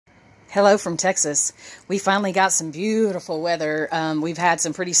Hello from Texas. We finally got some beautiful weather. We've had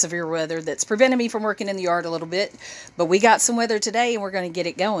some pretty severe weather that's prevented me from working in the yard a little bit, but we got some weather today and we're going to get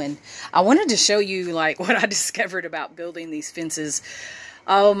it going. I wanted to show you like what I discovered about building these fences.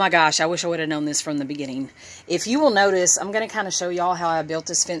 Oh my gosh, I wish I would have known this from the beginning. If you will notice, I'm going to kind of show y'all how I built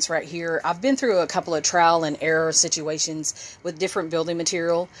this fence right here. I've been through a couple of trial and error situations with different building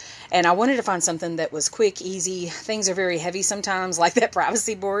material, and I wanted to find something that was quick, easy. Things are very heavy sometimes, like that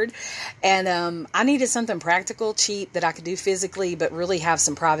privacy board, and I needed something practical, cheap, that I could do physically, but really have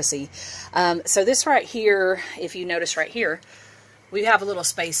some privacy. So this right here, if you notice right here, we have a little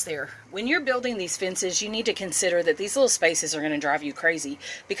space there. When you're building these fences, you need to consider that these little spaces are going to drive you crazy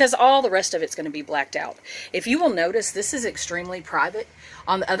because all the rest of it's going to be blacked out. If you will notice, this is extremely private.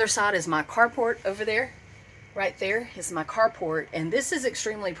 On the other side is my carport over there. Right there is my carport, and this is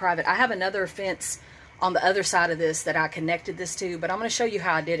extremely private. I have another fence on the other side of this that I connected this to, but I'm going to show you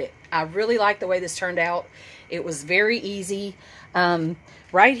how I did it. I really like the way this turned out. It was very easy.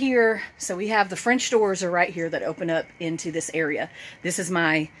 Right here, so we have the French doors are right here that open up into this area. This is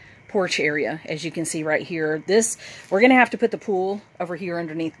my porch area, as you can see right here. We're gonna have to put the pool over here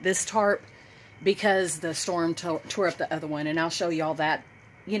underneath this tarp because the storm tore up the other one, and I'll show y'all that,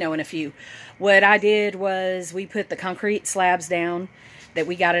 you know, in a few. What I did was we put the concrete slabs down that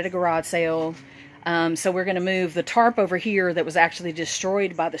we got at a garage sale. So we're going to move the tarp over here that was actually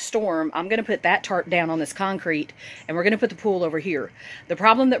destroyed by the storm. I'm going to put that tarp down on this concrete, and we're going to put the pool over here. The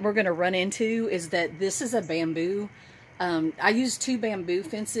problem that we're going to run into is that this is a bamboo. I used 2 bamboo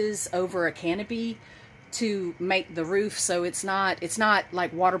fences over a canopy to make the roof, so it's not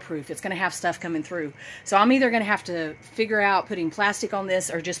like waterproof. It's going to have stuff coming through. So I'm either going to have to figure out putting plastic on this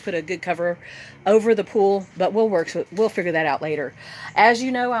or just put a good cover over the pool, but we'll figure that out later. As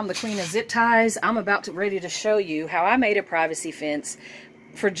you know, I'm the queen of zip ties. I'm ready to show you how I made a privacy fence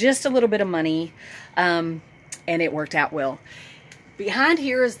for just a little bit of money, and it worked out well. Behind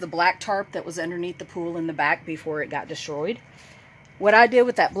here is the black tarp that was underneath the pool in the back before it got destroyed. What I did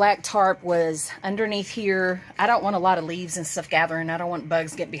with that black tarp was underneath here, I don't want a lot of leaves and stuff gathering. I don't want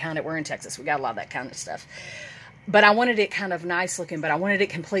bugs getting behind it. We're in Texas. We got a lot of that kind of stuff. But I wanted it kind of nice looking, but I wanted it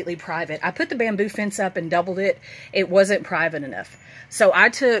completely private. I put the bamboo fence up and doubled it. It wasn't private enough. So I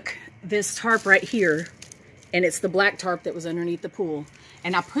took this tarp right here, and it's the black tarp that was underneath the pool,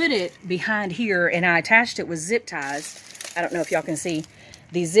 and I put it behind here, and I attached it with zip ties. I don't know if y'all can see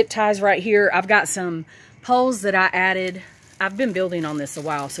these zip ties right here. I've got some poles that I added. I've been building on this a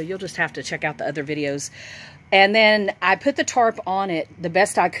while, so you'll just have to check out the other videos. And then I put the tarp on it the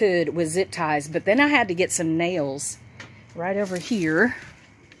best I could with zip ties, but then I had to get some nails right over here.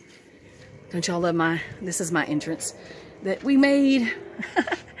 Don't y'all love this is my entrance that we made.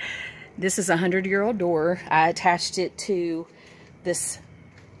 This is a 100-year-old door. I attached it to this.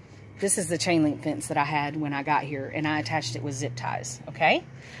 This is the chain link fence that I had when I got here, and I attached it with zip ties, okay?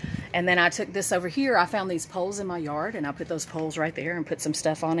 And then I took this over here. I found these poles in my yard, and I put those poles right there and put some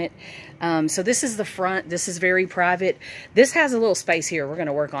stuff on it. So this is the front. This is very private. This has a little space here. We're going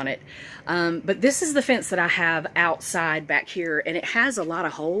to work on it. But this is the fence that I have outside back here, and it has a lot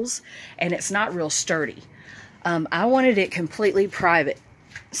of holes, and it's not real sturdy. I wanted it completely private.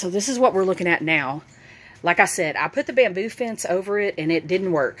 So this is what we're looking at now. Like I said, I put the bamboo fence over it, and it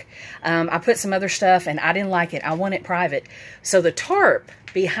didn't work. I put some other stuff, and I didn't like it. I want it private. So the tarp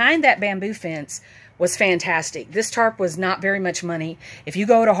behind that bamboo fence was fantastic. This tarp was not very much money. If you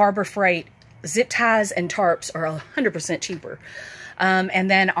go to Harbor Freight, zip ties and tarps are 100% cheaper. And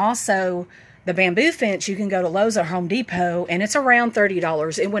then also the bamboo fence, you can go to Lowe's or Home Depot, and it's around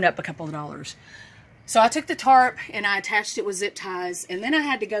 $30. It went up a couple of dollars. So I took the tarp and I attached it with zip ties, and then I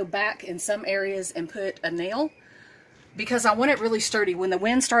had to go back in some areas and put a nail because I want it really sturdy. When the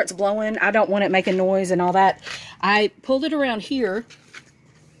wind starts blowing, I don't want it making noise and all that. I pulled it around here,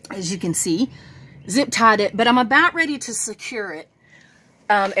 as you can see, zip tied it, but I'm about ready to secure it.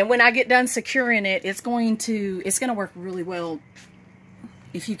 And when I get done securing it, it's going to work really well,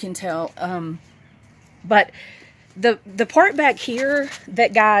 if you can tell. But the part back here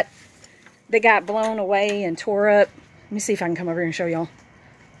that got blown away and tore up. Let me see if I can come over here and show y'all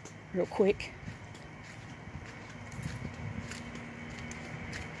real quick.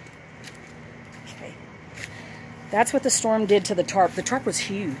 Okay. That's what the storm did to the tarp. The tarp was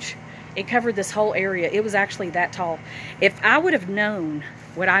huge. It covered this whole area. It was actually that tall. If I would have known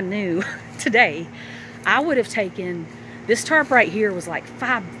what I knew today, I would have taken this tarp right here. Was like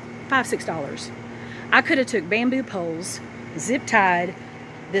 $6. I could have took bamboo poles, zip tied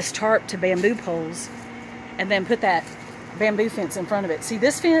this tarp to bamboo poles, and then put that bamboo fence in front of it. See,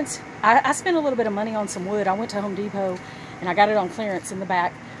 this fence, I spent a little bit of money on some wood. I went to Home Depot and I got it on clearance in the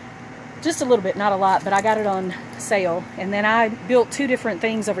back. just a little bit, not a lot, but I got it on sale. And then I built 2 different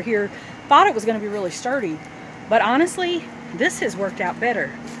things over here. Thought it was going to be really sturdy, but honestly, this has worked out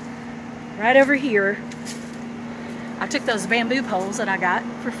better. Right over here, I took those bamboo poles that I got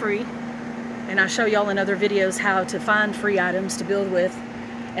for free, and I'll show y'all in other videos how to find free items to build with.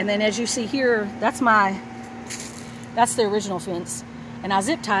 And then as you see here, that's the original fence, and I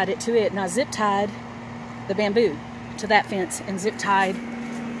zip tied it to it, and I zip tied the bamboo to that fence and zip tied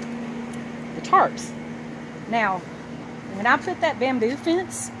the tarps. Now, when I put that bamboo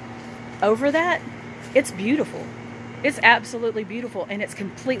fence over that, it's beautiful. It's absolutely beautiful, and it's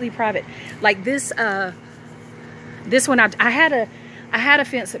completely private. Like this one, I had a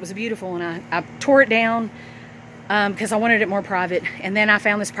fence that was beautiful, and I tore it down because I wanted it more private. And then I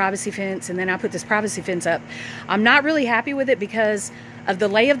found this privacy fence, and then I put this privacy fence up. I'm not really happy with it because of the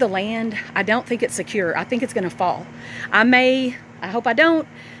lay of the land. I don't think it's secure. I think it's going to fall. I hope I don't,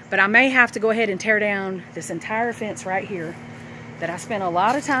 but I may have to go ahead and tear down this entire fence right here that I spent a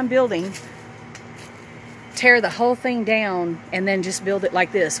lot of time building, tear the whole thing down, and then just build it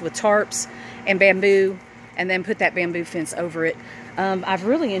like this with tarps and bamboo, and then put that bamboo fence over it. I've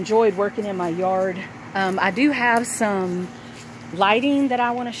really enjoyed working in my yard. I do have some lighting that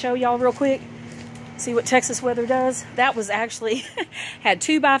I want to show y'all real quick. See what Texas weather does. That was actually had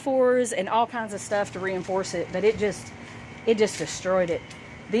 2x4s and all kinds of stuff to reinforce it, but it just destroyed it.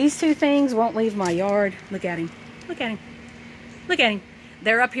 These 2 things won't leave my yard. Look at him. Look at him. Look at him.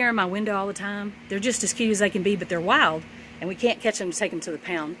 They're up here in my window all the time. They're just as cute as they can be, but they're wild, and we can't catch them to take them to the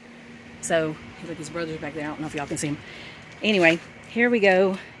pound. So, look, his brother's back there. I don't know if y'all can see him. Anyway, here we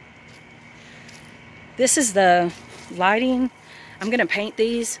go. This is the lighting. I'm going to paint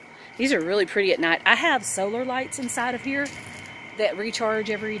these. These are really pretty at night. I have solar lights inside of here that recharge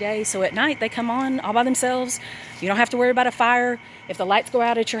every day. So at night, they come on all by themselves. You don't have to worry about a fire. If the lights go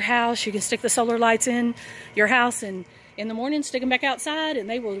out at your house, you can stick the solar lights in your house, and in the morning, stick them back outside, and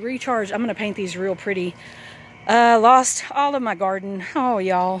they will recharge. I'm going to paint these real pretty. Lost all of my garden. Oh,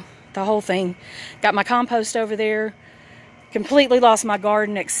 y'all. The whole thing. Got my compost over there. Completely lost my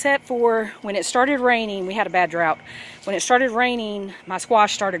garden, except for when it started raining. We had a bad drought. When it started raining, my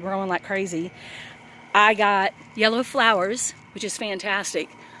squash started growing like crazy. I got yellow flowers, which is fantastic.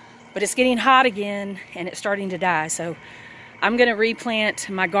 But it's getting hot again, and it's starting to die. So I'm going to replant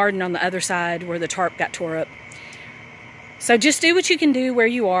my garden on the other side where the tarp got tore up. So just do what you can do where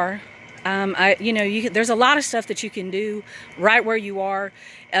you are. There's a lot of stuff that you can do right where you are.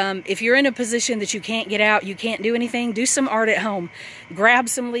 If you're in a position that you can't get out, you can't do anything, do some art at home. Grab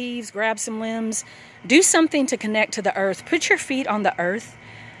some leaves, grab some limbs. Do something to connect to the earth. Put your feet on the earth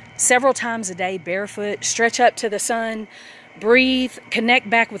several times a day, barefoot. Stretch up to the sun. Breathe. Connect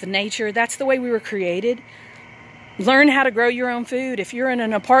back with nature. That's the way we were created. Learn how to grow your own food. If you're in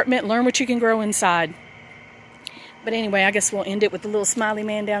an apartment, learn what you can grow inside. But anyway, I guess we'll end it with the little smiley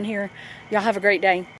man down here. Y'all have a great day.